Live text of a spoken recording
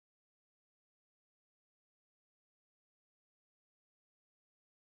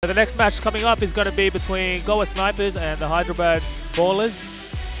The next match coming up is going to be between Goa Snipers and the Hyderabad Ballers.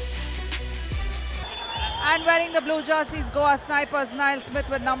 And wearing the blue jerseys, Goa Snipers, Niall Smith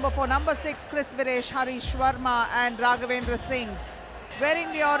with number 4, number 6, Chris Viresh, Harish Sharma and Raghavendra Singh.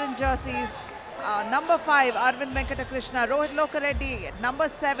 Wearing the orange jerseys, number 5, Arvind Venkatakrishna, Rohit Lokareddy, number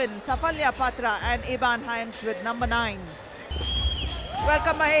 7, Safalya Patra and Iban Hyams with number 9.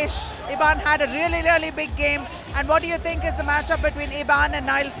 Welcome Mahesh. Iban had a really big game. And what do you think is the matchup between Iban and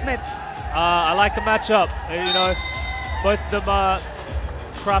Niall Smith? I like the matchup. You know, both of them are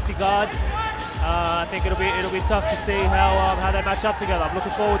crafty guards. I think it'll be tough to see how they match up together. I'm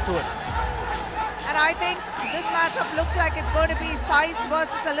looking forward to it. And I think this matchup looks like it's going to be size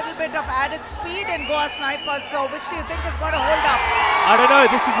versus a little bit of added speed in Goa Snipers. So which do you think is going to hold up? I don't know.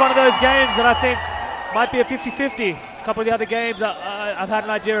 This is one of those games that I think might be a 50-50. A couple of the other games, I've had an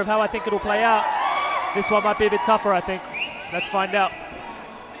idea of how I think it'll play out. This one might be a bit tougher, I think. Let's find out.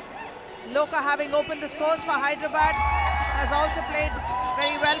 Loka, having opened the scores for Hyderabad, has also played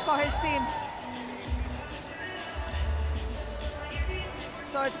very well for his team.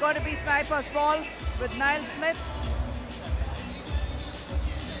 So it's going to be Snipers ball with Niall Smith.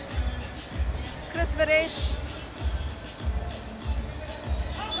 Chris Viresh.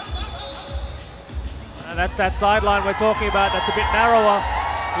 And that's that sideline we're talking about. That's a bit narrower.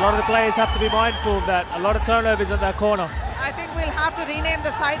 A lot of the players have to be mindful of that. A lot of turnovers in that corner. I think we'll have to rename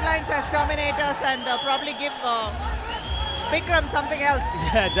the sidelines as Terminators and probably give Bikram something else.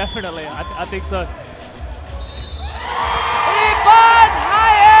 Yeah, definitely. I think so. Iban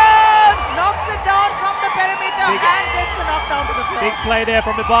Hyams knocks it down from the perimeter and takes a knockdown to the floor. Big play there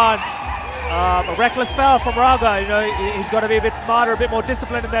from Iban. A reckless foul from Raga. You know, he's got to be a bit smarter, a bit more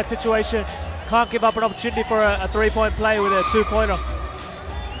disciplined in that situation. Can't give up an opportunity for a three-point play with a two-pointer.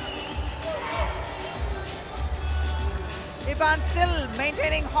 Iban still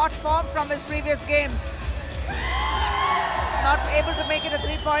maintaining hot form from his previous game. Not able to make it a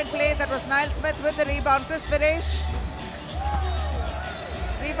three-point play. That was Niall Smith with the rebound. Chris Viresh.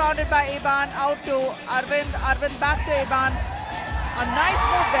 Rebounded by Iban, out to Arvind. Arvind back to Iban. A nice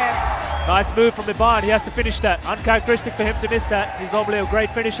move there. Nice move from Iban. He has to finish that. Uncharacteristic for him to miss that. He's normally a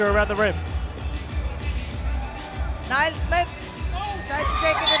great finisher around the rim. Niall Smith tries to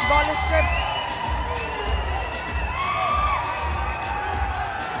take it in ball strip.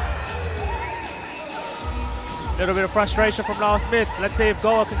 A little bit of frustration from Niall Smith. Let's see if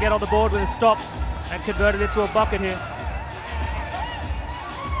Goa can get on the board with a stop and convert it into a bucket here.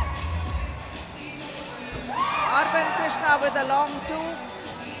 Arvind Krishna with a long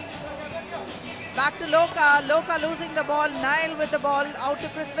 2. Back to Loka. Loka losing the ball. Niall with the ball. Out to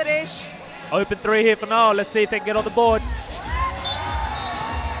Chris Viresh. Open 3 here for now. Let's see if they can get on the board.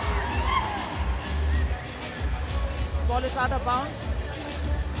 Ball is out of bounds.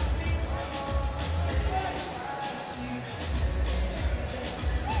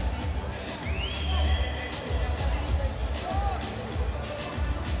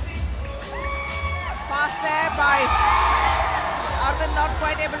 Pass there by Arvind, not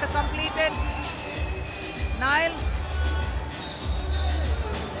quite able to complete it. Niall.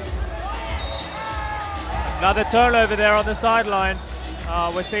 Another turnover there on the sideline.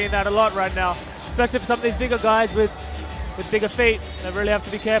 We're seeing that a lot right now, especially for some of these bigger guys with bigger feet. They really have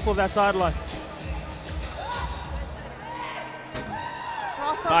to be careful of that sideline.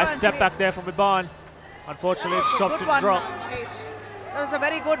 Nice step back there from Iban. Unfortunately, the shot didn't drop. That was a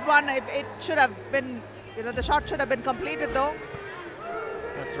very good one. It should have been, you know, the shot should have been completed though.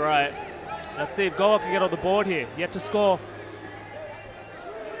 That's right. Let's see if Goa can get on the board here. Yet to score.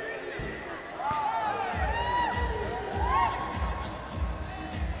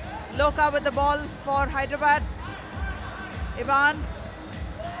 Loka with the ball for Hyderabad. Iban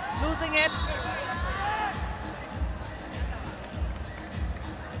losing it.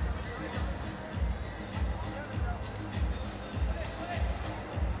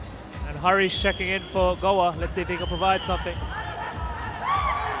 And Harish checking in for Goa. Let's see if he can provide something.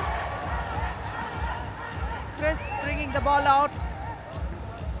 Chris bringing the ball out.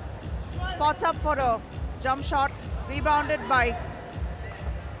 Spots up for a jump shot. Rebounded by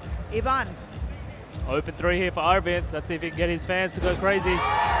Iban. Open 3 here for Arvind. Let's see if he can get his fans to go crazy.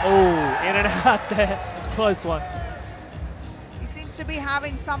 Oh, in and out there. Close one. He seems to be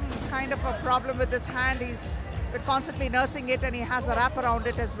having some kind of a problem with his hand. He's been constantly nursing it and he has a wrap around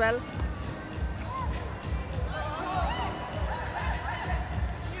it as well.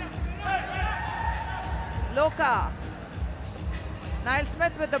 Loka. Niall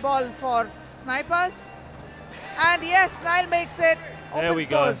Smith with the ball for Snipers. And yes, Niall makes it. There we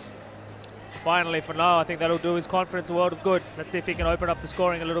go. finally for now. I think that'll do his confidence a world of good. Let's see if he can open up the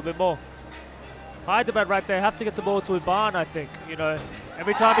scoring a little bit more. Hyderabad right there have to get the ball to Iban, I think. You know,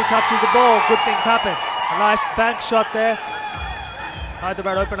 every time he touches the ball, good things happen. A nice bank shot there.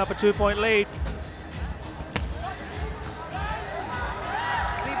 Hyderabad open up a 2-point lead.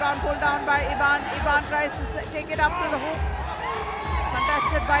 Rebound pulled down by Iban. Iban tries to take it up to the hoop.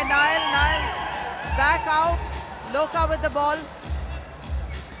 Contested by Nile. Nile back out. Loka with the ball.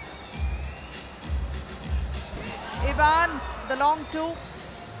 Iban, the long two.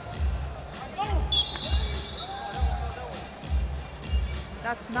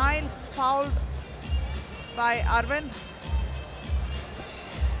 That's Nile, fouled by Arvind.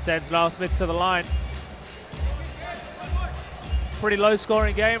 Sends Lyle Smith to the line. Pretty low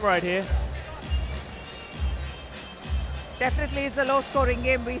scoring game right here. Definitely is a low scoring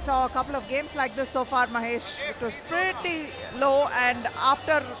game. We saw a couple of games like this so far, Mahesh. It was pretty low, and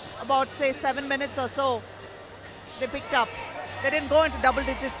after about say 7 minutes or so, they picked up. They didn't go into double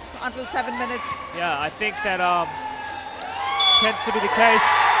digits until 7 minutes. Yeah, I think that tends to be the case.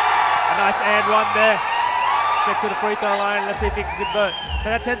 A nice and one there. Get to the free throw line. Let's see if he can convert. So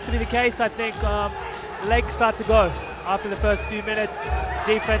that tends to be the case. I think legs start to go after the first few minutes.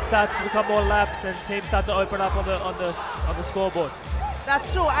 Defense starts to become more laps, and teams start to open up on the scoreboard.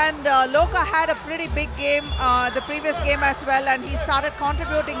 That's true, and Loka had a pretty big game the previous game as well, and he started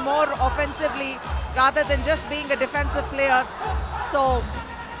contributing more offensively rather than just being a defensive player. So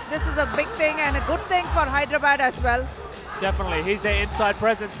this is a big thing and a good thing for Hyderabad as well. Definitely, he's their inside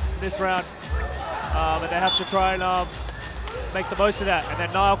presence this round, and they have to try and make the most of that. And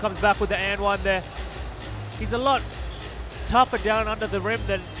then Nile comes back with the and one there. He's a lot tougher down under the rim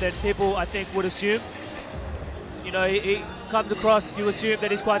than people, I think, would assume. You know, he comes across, you assume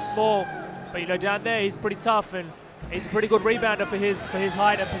that he's quite small, but you know, down there he's pretty tough, and he's a pretty good rebounder for his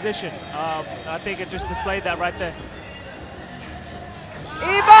height and position. I think it just displayed that right there.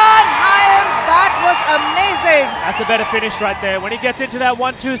 Iban Hyams, that was amazing. That's a better finish right there. When he gets into that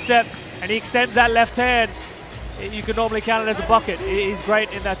 1-2 step and he extends that left hand, you can normally count it as a bucket. He's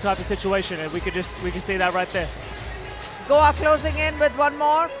great in that type of situation, and we can see that right there. Goa closing in with one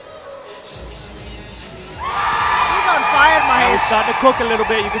more. He's on fire, Mahesh. He's starting to cook a little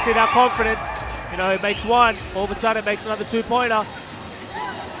bit. You can see that confidence. You know, it makes one. All of a sudden, it makes another 2-pointer.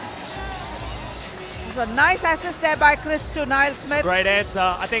 It's a nice assist there by Chris to Nile Smith. Great answer.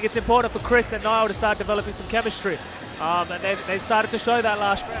 I think it's important for Chris and Nile to start developing some chemistry. And they started to show that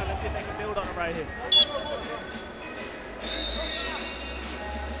last round. Let's see if they can build on it right here.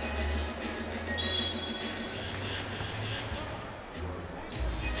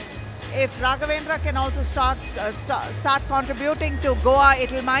 If Raghavendra can also start contributing to Goa,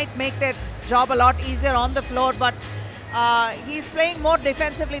 it might make their job a lot easier on the floor. But he's playing more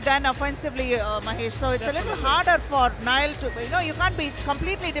defensively than offensively, Mahesh. So it's a little harder for Nile to, you know, you can't be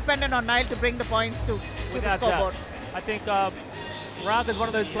completely dependent on Nile to bring the points to the scoreboard. I think Rag is one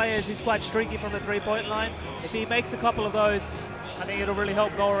of those players who's quite streaky from the three-point line. If he makes a couple of those, I think it'll really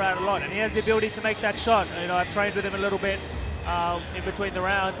help Goa out a lot. And he has the ability to make that shot. You know, I've trained with him a little bit in between the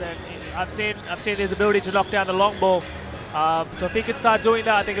rounds, and I've seen his ability to knock down the long ball. So if he can start doing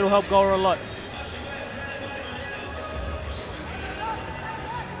that, I think it'll help Goa a lot.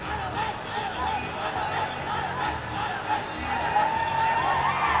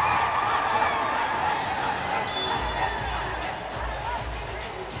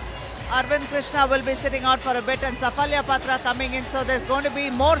 Arvind Krishna will be sitting out for a bit, and Safalya Patra coming in, so there's going to be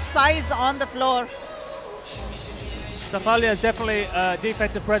more size on the floor. Safalya is definitely a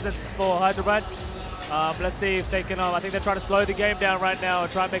defensive presence for Hyderabad. Let's see if they can, I think they're trying to slow the game down right now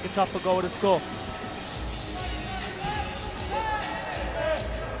and try and make it tough for Goa to score.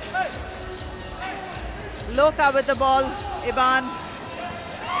 Loka with the ball. Iban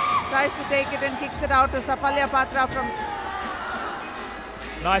tries to take it and kicks it out to Safalya Patra from...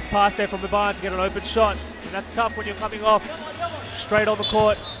 Nice pass there from Iban to get an open shot. And that's tough when you're coming off straight on the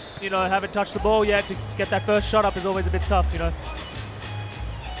court. You know, haven't touched the ball yet. To get that first shot up is always a bit tough, you know.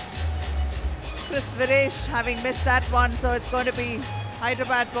 Chris Viresh having missed that one, so it's going to be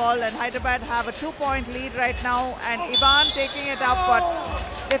Hyderabad ball, and Hyderabad have a 2-point lead right now, and Iban taking it up, but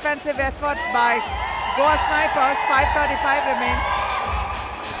defensive effort by Goa Snipers. 5:35 remains.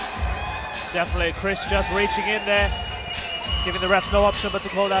 Definitely Chris just reaching in there, giving the refs no option but to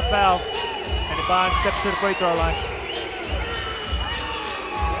call that foul. And Iban steps to the free throw line.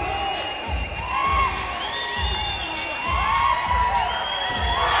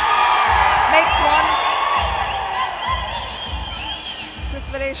 Makes one. Chris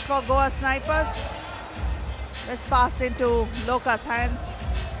Viresh for Goa Snipers. This passed into Loka's hands.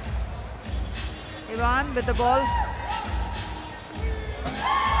 Ivan with the ball.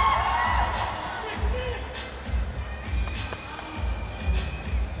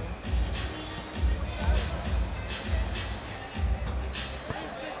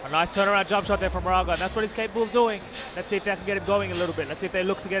 A nice turnaround jump shot there from Raga. That's what he's capable of doing. Let's see if they can get him going a little bit. Let's see if they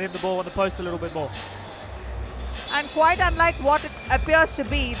look to get him the ball on the post a little bit more. And quite unlike what it appears to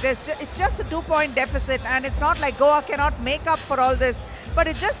be, it's just a 2-point deficit, and it's not like Goa cannot make up for all this. But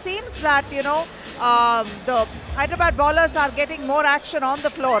it just seems that, you know, the Hyderabad ballers are getting more action on the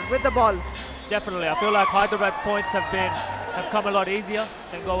floor with the ball. Definitely. I feel like Hyderabad's points have come a lot easier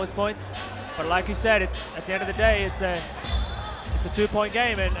than Goa's points. But like you said, it's at the end of the day, it's a 2-point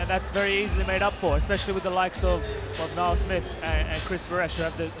game, and that's very easily made up for, especially with the likes of Niall Smith and Chris Varesh, who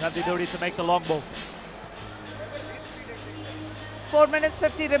have the ability to make the long ball. 4 minutes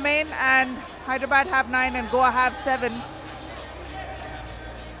 50 remain, and Hyderabad have 9 and Goa have 7.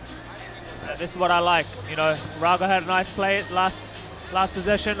 This is what I like. You know, Raga had a nice play last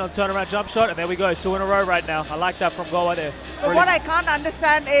possession on turnaround jump shot, and there we go, 2 in a row right now. I like that from Goa there. But what I can't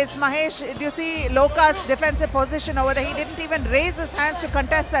understand is, Mahesh, do you see Loka's defensive position over there? He didn't even raise his hands to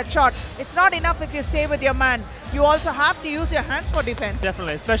contest that shot. It's not enough if you stay with your man. You also have to use your hands for defense.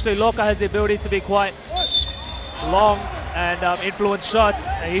 Definitely, especially Loka has the ability to be quite long and influence shots,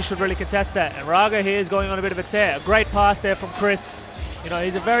 and he should really contest that. And Raga here is going on a bit of a tear. A great pass there from Chris. You know,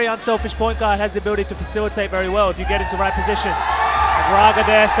 he's a very unselfish point guard, has the ability to facilitate very well if you get into right positions. And Raga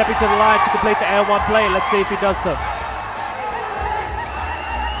there stepping to the line to complete the Air 1 play. Let's see if he does so.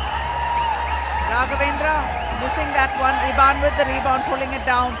 Raghavendra missing that one. Iban with the rebound, pulling it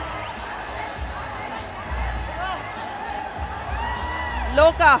down.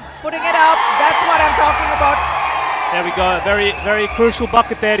 Loka putting it up. That's what I'm talking about. There we go. Very, very crucial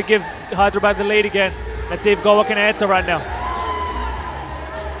bucket there to give Hyderabad the lead again. Let's see if Goa can answer right now.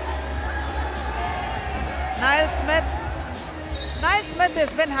 Niall Smith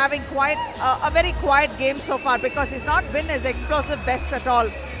has been having quite a very quiet game so far, because he's not been his explosive best at all.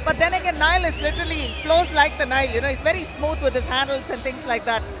 But then again, Niall is literally flows like the Nile. You know, he's very smooth with his handles and things like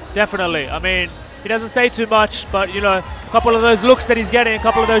that. Definitely. I mean, he doesn't say too much, but you know, a couple of those looks that he's getting, a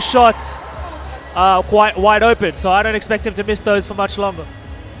couple of those shots are quite wide open. So I don't expect him to miss those for much longer.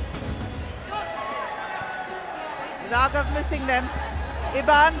 Raghav missing them.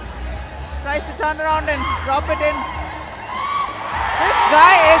 Iban tries to turn around and drop it in. This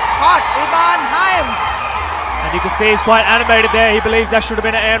guy is hot, Iban Hyams. And you can see he's quite animated there. He believes that should have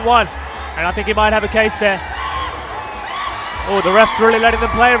been an and 1. And I think he might have a case there. Oh, the ref's really letting them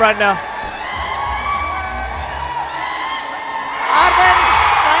play right now. Arvind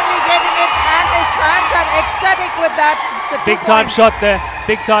finally getting it, and his fans are ecstatic with that. It's a big time shot there,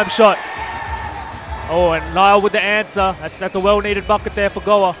 big time shot. Oh, and Niall with the answer. That's a well-needed bucket there for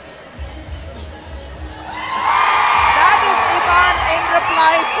Goa. In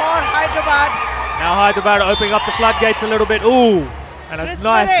reply for Hyderabad. Now Hyderabad are opening up the floodgates a little bit. Ooh, and a Chris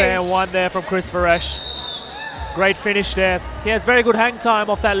nice Varesh. and 1 there from Chris Varesh. Great finish there. He has very good hang time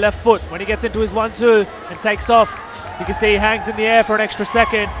off that left foot. When he gets into his 1-2 and takes off, you can see he hangs in the air for an extra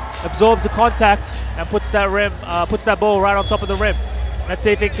second, absorbs the contact, and puts that ball right on top of the rim. Let's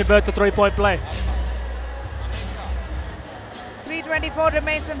see if he can convert the 3-point play. 3:24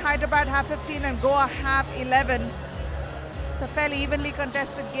 remains, and Hyderabad have 15 and Goa have 11. It's a fairly evenly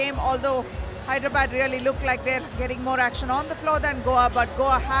contested game, although Hyderabad really look like they're getting more action on the floor than Goa, but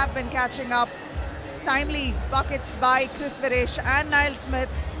Goa have been catching up. Timely buckets by Chris Varesh and Niall Smith.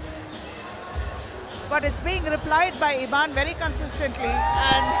 But it's being replied by Iban very consistently,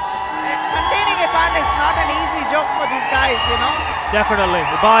 and containing Iban is not an easy job for these guys, you know. Definitely.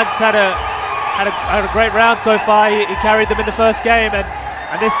 Iban's had a great round so far. He carried them in the first game, and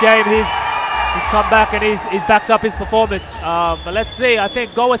this game he's come back and he's backed up his performance. But let's see. I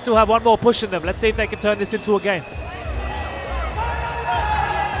think Goa still have one more push in them. Let's see if they can turn this into a game.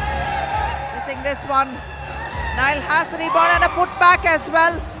 Missing this one. Niall has the rebound and a putback as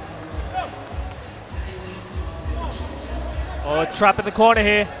well. Oh, trap in the corner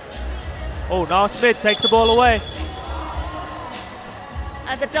here. Oh, now Smith takes the ball away.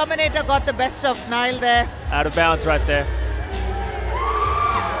 And the Terminator got the best of Niall there. Out of bounds right there.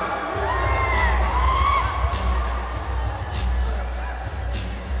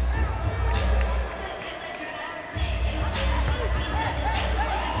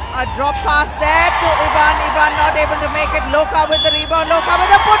 A drop pass there to Iban. Iban not able to make it. Loka with the rebound. Loka with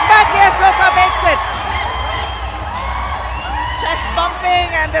a putback. Yes, Loka makes it. Chest bumping,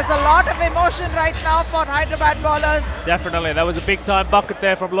 and there's a lot of emotion right now for Hyderabad Ballers. Definitely. That was a big time bucket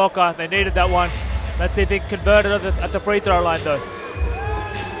there from Loka. They needed that one. Let's see if he can convert it at the free throw line though.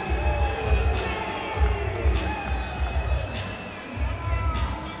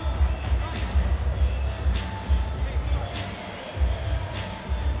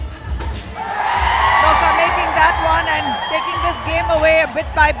 away bit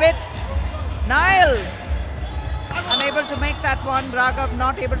by bit. Nile unable to make that one. Raghav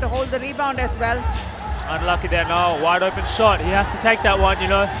not able to hold the rebound as well. Unlucky there now. Wide open shot. He has to take that one, you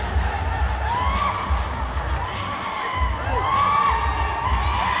know.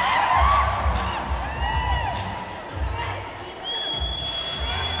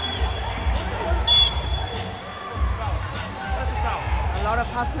 A lot of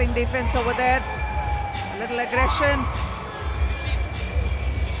hustling defense over there. A little aggression.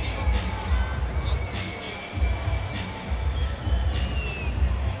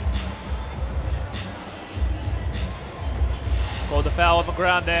 Called the foul on the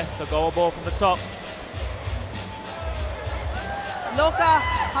ground there, so Goa ball from the top. Loka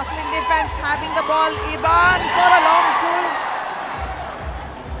hustling defense, having the ball. Iban for a long two.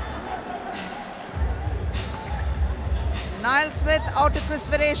 Niall Smith out to Chris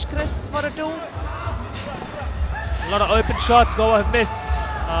Viresh. Chris for a two. A lot of open shots Goa have missed.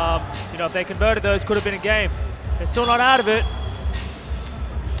 You know, if they converted those, could have been a game. They're still not out of it,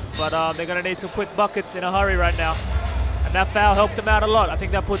 but they're going to need some quick buckets in a hurry right now. And that foul helped them out a lot. I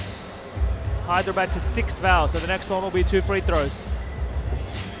think that puts Hyderabad to 6 fouls, so the next one will be 2 free throws.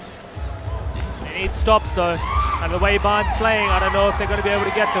 They need stops though, and the way Iban's playing, I don't know if they're going to be able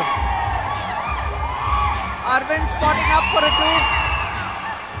to get them. Arvind spotting up for a two.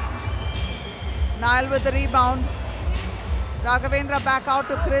 Niall with the rebound. Raghavendra back out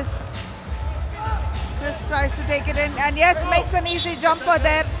to Chris. Chris tries to take it in, and yes, makes an easy jumper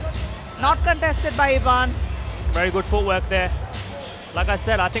there. Not contested by Iban. Very good footwork there. Like I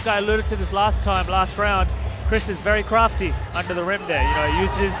said, I think I alluded to this last round. Chris is very crafty under the rim there. You know, he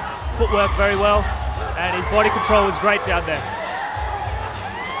uses footwork very well, and his body control is great down there.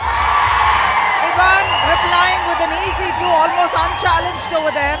 Iban replying with an easy two, almost unchallenged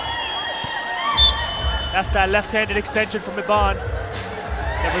over there. That's that left-handed extension from Iban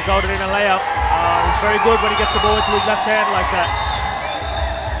that resulted in a layup. He's very good when he gets the ball into his left hand like that.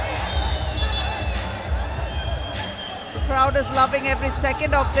 Crowd is loving every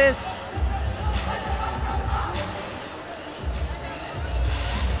second of this.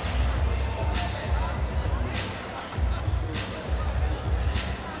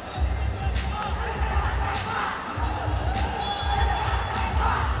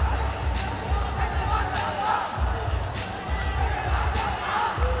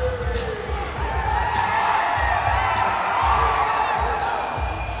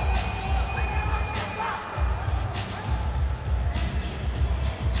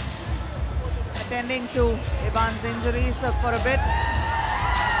 Attending to Iban's injuries for a bit.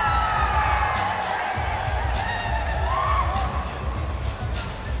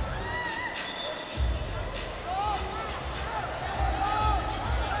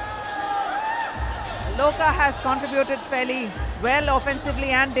 Loka has contributed fairly well offensively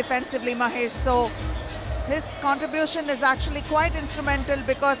and defensively, Mahesh. So his contribution is actually quite instrumental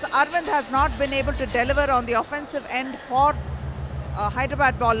because Arvind has not been able to deliver on the offensive end for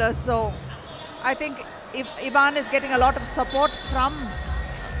Hyderabad Ballers. So I think Iban is getting a lot of support from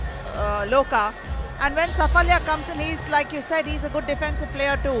Loka. And when Safalya comes in, he's, like you said, he's a good defensive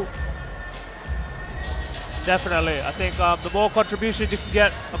player too. Definitely. I think the more contributions you can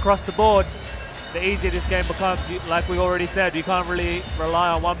get across the board, the easier this game becomes. Like we already said, you can't really rely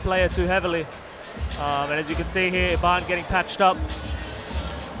on one player too heavily. And as you can see here, Iban getting patched up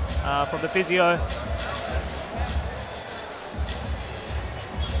from the physio.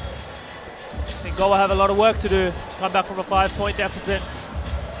 I think Goa have a lot of work to do. Come back from a 5-point deficit.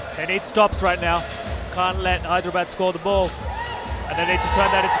 They need stops right now. Can't let Hyderabad score the ball. And they need to turn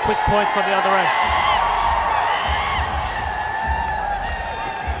that into quick points on the other end.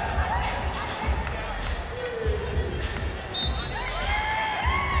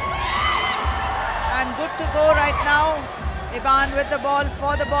 And good to go right now. Iban with the ball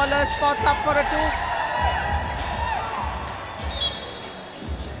for the Ballers. Spots up for a two.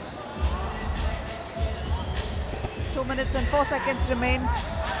 2 minutes and 4 seconds remain.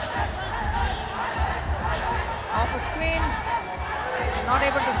 Off a screen. Not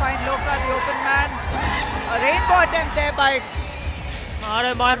able to find Loka, the open man. A rainbow attempt there by... I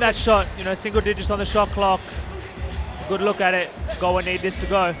don't mind that shot. You know, single digits on the shot clock. Good look at it. Goa need this to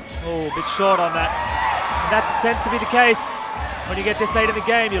go. Oh, a bit short on that. And that tends to be the case. When you get this late in the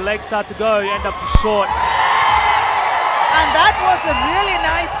game, your legs start to go, you end up short. And that was a really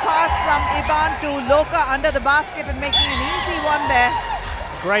nice pass from Iban to Loka under the basket and making an easy one there.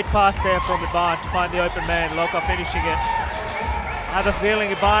 Great pass there from Iban to find the open man. Loka finishing it. I have a feeling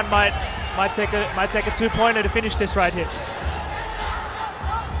Iban might take a two-pointer to finish this right here.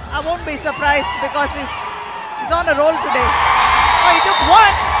 I won't be surprised because he's on a roll today. Oh, he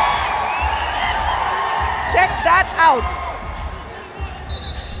that out.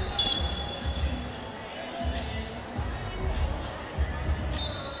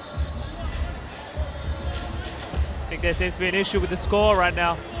 I think there seems to be an issue with the score right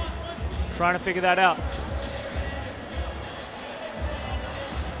now. Trying to figure that out.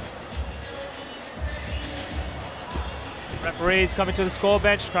 Referees coming to the score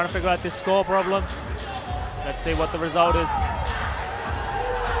bench, trying to figure out this score problem. Let's see what the result is.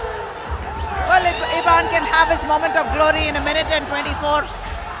 Well, if Ivan can have his moment of glory in 1:24.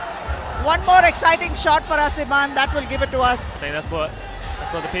 One more exciting shot for us, Ivan. That will give it to us. I think that's what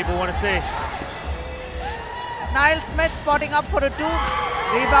the people want to see. Niall Smith spotting up for a 2.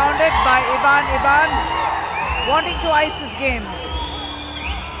 Rebounded by Ivan. Ivan wanting to ice this game.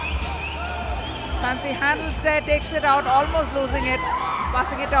 Fancy handles there, takes it out, almost losing it.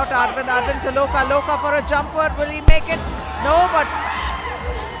 Passing it out to Arvind. Arvind to Loka. Loka for a jumper. Will he make it? No, but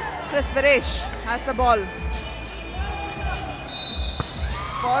Chris Viresh has the ball.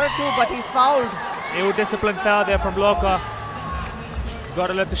 For a 2, but he's fouled. Ill-disciplined foul there from Loka. Got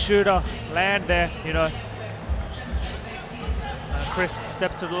to let the shooter land there, you know. Chris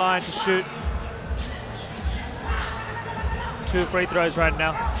steps to the line to shoot. 2 free throws right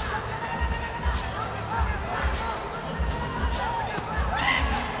now.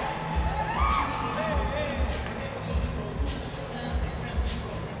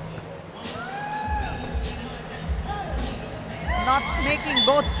 Not making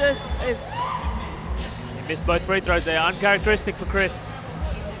both this is... He missed both free throws there. Uncharacteristic for Chris.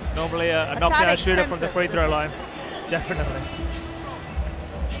 Normally a knockdown shooter from the free throw line. Definitely.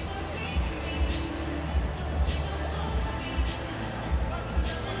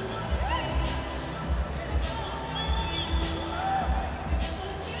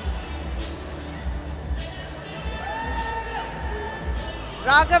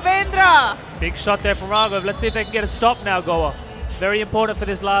 Raghavendra. Big shot there from Raghav. Let's see if they can get a stop now, Goa. Very important for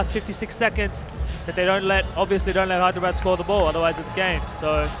this last 56 seconds that they obviously don't let Hyderabad score the ball, otherwise it's game.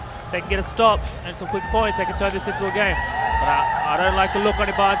 So if they can get a stop and some quick points, they can turn this into a game. But I don't like the look on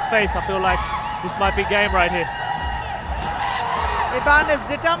Iban's face. I feel like this might be game right here. Iban is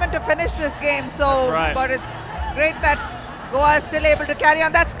determined to finish this game, so That's right. But it's great that Goa is still able to carry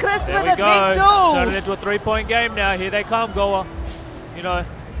on. That's Chris There with we a go. big 2. Turn it into a 3-point game now. Here they come, Goa. You know,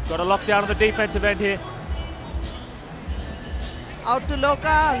 got a lockdown on the defensive end here. Out to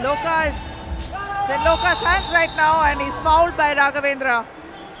Loka. Loka is in Loka's hands right now, and he's fouled by Raghavendra. I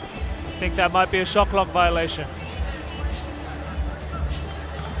think that might be a shot clock violation.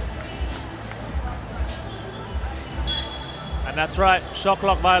 And that's right, shot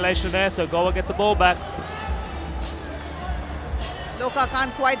clock violation there, so Goa get the ball back. Loka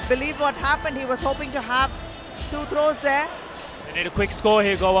can't quite believe what happened. He was hoping to have 2 throws there. They need a quick score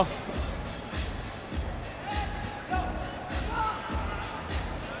here, Goa.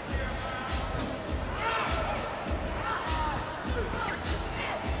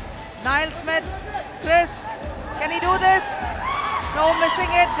 Niall Smith, Chris, can he do this? No, missing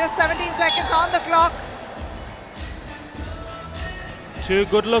it. Just 17 seconds on the clock. 2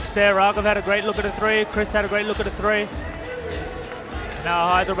 good looks there. Raghav had a great look at a 3. Chris had a great look at a 3. Now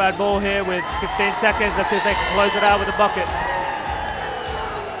Hyderabad ball here with 15 seconds. Let's see if they can close it out with a bucket.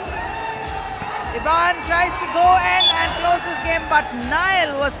 Ivan tries to go in and close this game, but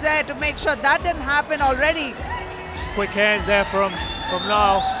Niall was there to make sure that didn't happen already. Quick hands there from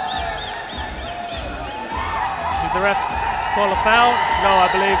Niall. Did the refs call a foul? No, I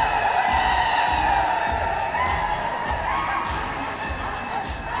believe.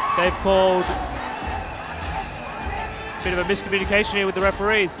 They've called a bit of a miscommunication here with the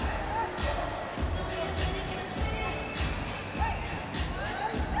referees.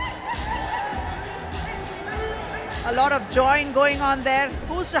 A lot of join going on there.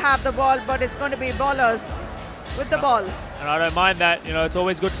 Who's to have the ball, but it's going to be Ballers with the ball. And I don't mind that. You know, it's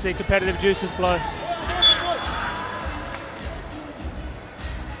always good to see competitive juices flow.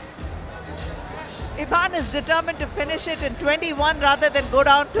 Ivan is determined to finish it in 21 rather than go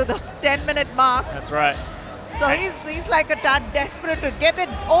down to the 10-minute mark. That's right. So he's like a tad desperate to get it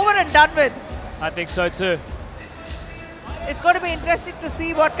over and done with. I think so too. It's going to be interesting to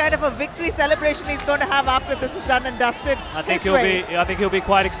see what kind of a victory celebration he's going to have after this is done and dusted. I think he'll be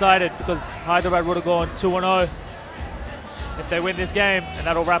quite excited because Hyderabad would have gone 2-0 if they win this game, and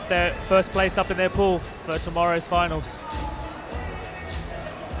that'll wrap their first place up in their pool for tomorrow's finals.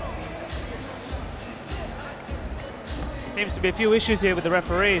 Seems to be a few issues here with the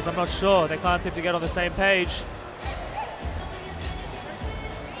referees. I'm not sure. They can't seem to get on the same page.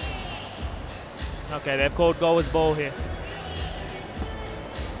 Okay, they've called Goa's ball here.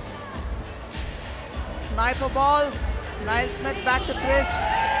 Sniper ball. Niall Smith back to Chris.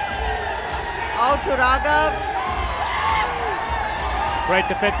 Out to Raghav. Great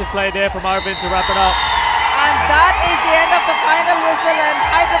defensive play there from Arvind to wrap it up. And that is the end of the final whistle, and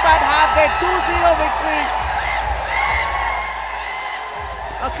Hyderabad have their 2-0 victory.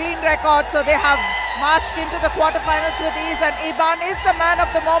 A clean record, so they have marched into the quarterfinals with ease, and Iban is the man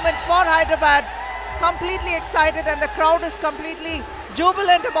of the moment for Hyderabad. Completely excited, and the crowd is completely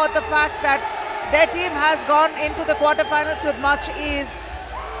jubilant about the fact that their team has gone into the quarterfinals with much ease.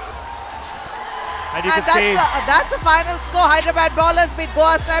 And you can see that's the final score. Hyderabad Ballers beat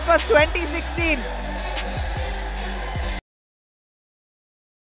Goa Snipers 2016.